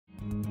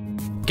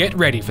Get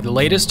ready for the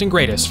latest and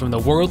greatest from the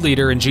world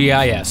leader in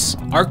GIS.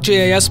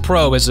 ArcGIS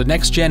Pro is the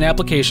next-gen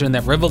application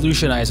that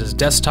revolutionizes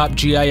desktop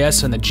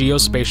GIS in the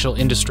geospatial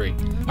industry.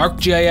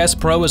 ArcGIS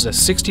Pro is a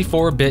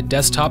 64-bit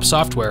desktop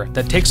software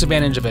that takes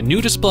advantage of a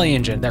new display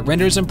engine that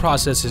renders and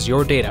processes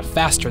your data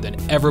faster than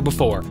ever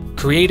before.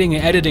 Creating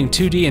and editing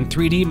 2D and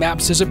 3D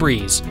maps is a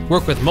breeze.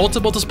 Work with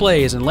multiple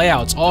displays and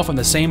layouts all from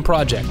the same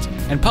project,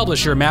 and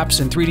publish your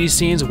maps and 3D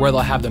scenes where they'll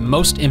have the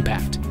most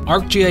impact.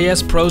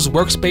 ArcGIS Pro's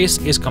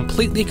workspace is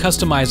completely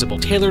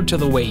customizable, tailored to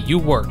the way you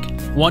work.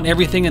 Want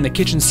everything in the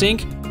kitchen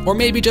sink? Or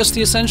maybe just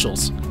the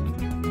essentials?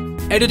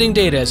 Editing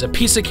data is a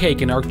piece of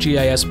cake in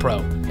ArcGIS Pro.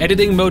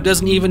 Editing mode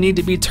doesn't even need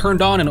to be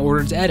turned on in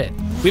order to edit.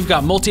 We've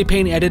got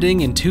multi-pane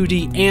editing in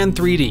 2D and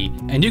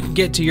 3D, and you can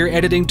get to your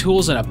editing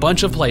tools in a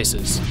bunch of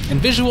places. And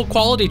visual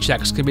quality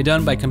checks can be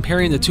done by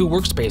comparing the two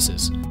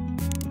workspaces.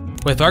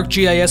 With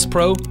ArcGIS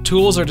Pro,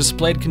 tools are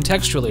displayed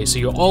contextually so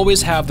you'll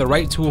always have the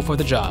right tool for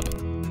the job.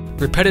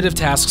 Repetitive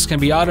tasks can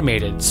be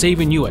automated,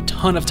 saving you a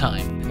ton of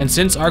time. And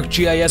since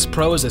ArcGIS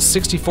Pro is a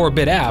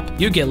 64-bit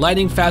app, you get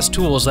lightning-fast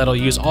tools that'll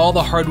use all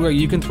the hardware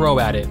you can throw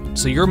at it,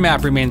 so your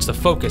map remains the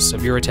focus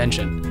of your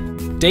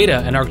attention.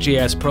 Data in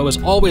ArcGIS Pro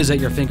is always at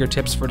your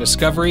fingertips for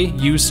discovery,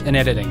 use, and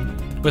editing.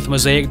 With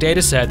mosaic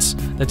datasets,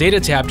 the Data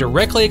tab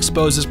directly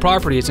exposes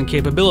properties and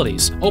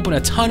capabilities. Open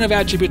a ton of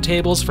attribute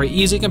tables for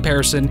easy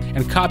comparison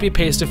and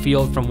copy-paste a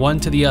field from one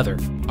to the other.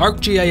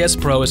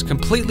 ArcGIS Pro is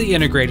completely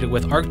integrated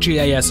with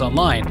ArcGIS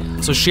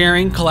Online, so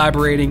sharing,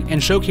 collaborating,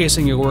 and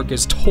showcasing your work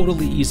is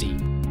totally easy.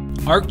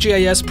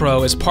 ArcGIS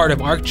Pro is part of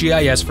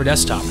ArcGIS for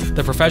Desktop,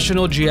 the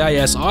professional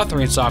GIS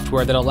authoring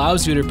software that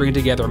allows you to bring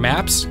together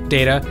maps,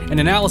 data, and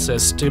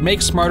analysis to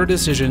make smarter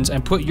decisions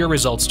and put your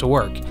results to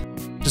work.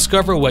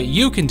 Discover what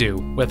you can do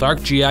with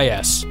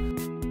ArcGIS.